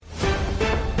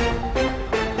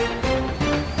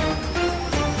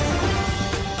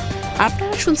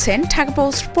আপনারা শুনছেন Dhaka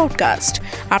post podcast.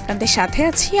 আপনাদের সাথে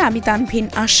আছি আমি তানভিন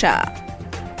আশা।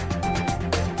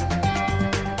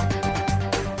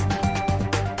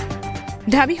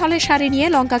 ঢাবি হলে শাড়ি নিয়ে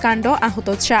লঙ্কাকাণ্ড, আহত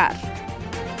 4।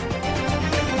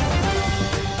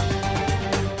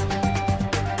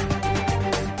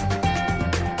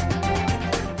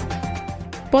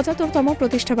 পঁচাত্তরতম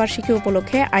প্রতিষ্ঠাবার্ষিকী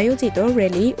উপলক্ষে আয়োজিত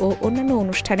র্যালি ও অন্যান্য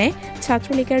অনুষ্ঠানে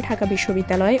ছাত্রলীগের ঢাকা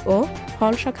বিশ্ববিদ্যালয় ও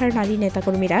হল শাখার নারী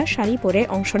নেতাকর্মীরা শাড়ি পরে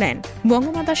অংশ নেন।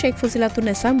 বঙ্গমাতা শেখ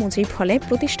ফজিলাতুন্নেসা মুজিব হলে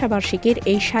প্রতিষ্ঠাবার্ষিকীর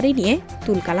এই শাড়ি নিয়ে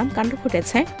তুলকালাম কাণ্ড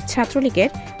ঘটেছে ছাত্রলীগের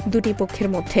দুটি পক্ষের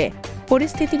মধ্যে।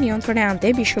 পরিস্থিতি নিয়ন্ত্রণে আনতে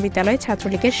বিশ্ববিদ্যালয়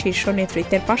ছাত্রলীগের শীর্ষ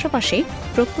নেতৃত্বের পাশাপাশি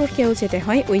প্রক্টরকেও যেতে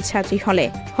হয় ওই ছাত্রী হলে।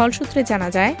 হল সূত্রে জানা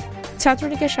যায়,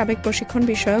 ছাত্রলীগের সাবেক প্রশিক্ষণ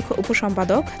বিষয়ক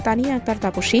উপসম্পাদক তানিয়া আক্তার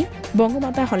তাপসী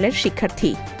বঙ্গমাতা হলের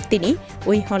শিক্ষার্থী। তিনি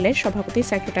ওই হলের সভাপতি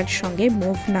সেক্রেটারির সঙ্গে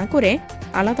মুভ না করে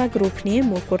আলাদা গ্রুপ নিয়ে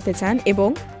মুভ করতে চান এবং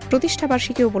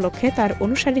প্রতিষ্ঠাবার্ষিকী উপলক্ষে তার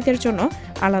অনুসারীদের জন্য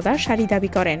আলাদা শাড়ি দাবি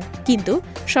করেন। কিন্তু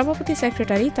সভাপতি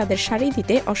সেক্রেটারি তাদের শাড়ি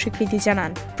দিতে অস্বীকৃতি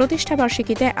জানান।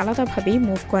 প্রতিষ্ঠাবার্ষিকীতে আলাদাভাবেই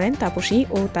মুভ করেন তাপসী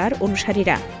ও তার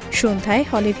অনুসারীরা। সন্ধ্যায়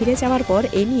হলে ফিরে যাওয়ার পর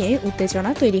এ নিয়ে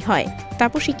উত্তেজনা তৈরি হয়।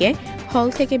 তাপসীকে হল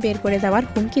থেকে বের করে দেওয়ার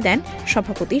হুমকি দেন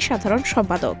সভাপতি সাধারণ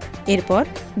সম্পাদক। এরপর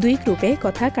দুই গ্রুপে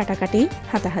কথা কাটাকাটি,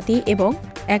 হাতাহাতি এবং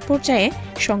এক পর্যায়ে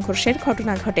সংঘর্ষের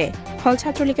ঘটনা ঘটে। হল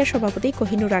ছাত্রলীগের সভাপতি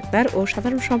কোহিনুর আক্তার ও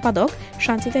সাধারণ সম্পাদক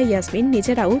সঞ্চিতা ইয়াসমিন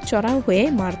নিজেরাও চড়াও হয়ে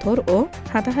মারধর ও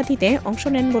হাতাহাতিতে অংশ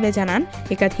নেন বলে জানান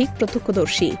একাধিক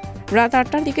প্রত্যক্ষদর্শী। রাত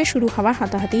 8টার দিকে শুরু হওয়া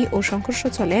হাতাহাতি ও সংঘর্ষ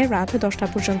চলে রাত 10টা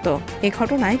পর্যন্ত। এ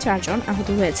ঘটনায় 4 জন আহত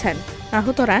হয়েছেন।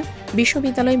 আহতরা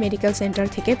বিশ্ববিদ্যালয় মেডিকেল সেন্টার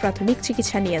থেকে প্রাথমিক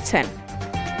চিকিৎসা নিয়েছেন।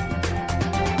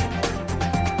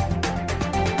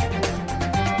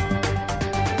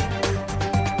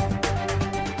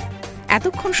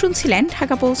 এতক্ষণ শুনছিলেন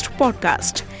ঢাকা পোস্ট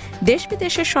পডকাস্ট। দেশ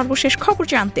বিদেশের সর্বশেষ খবর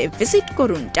জানতে ভিজিট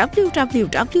করুন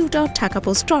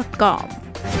www.dhakapost.com।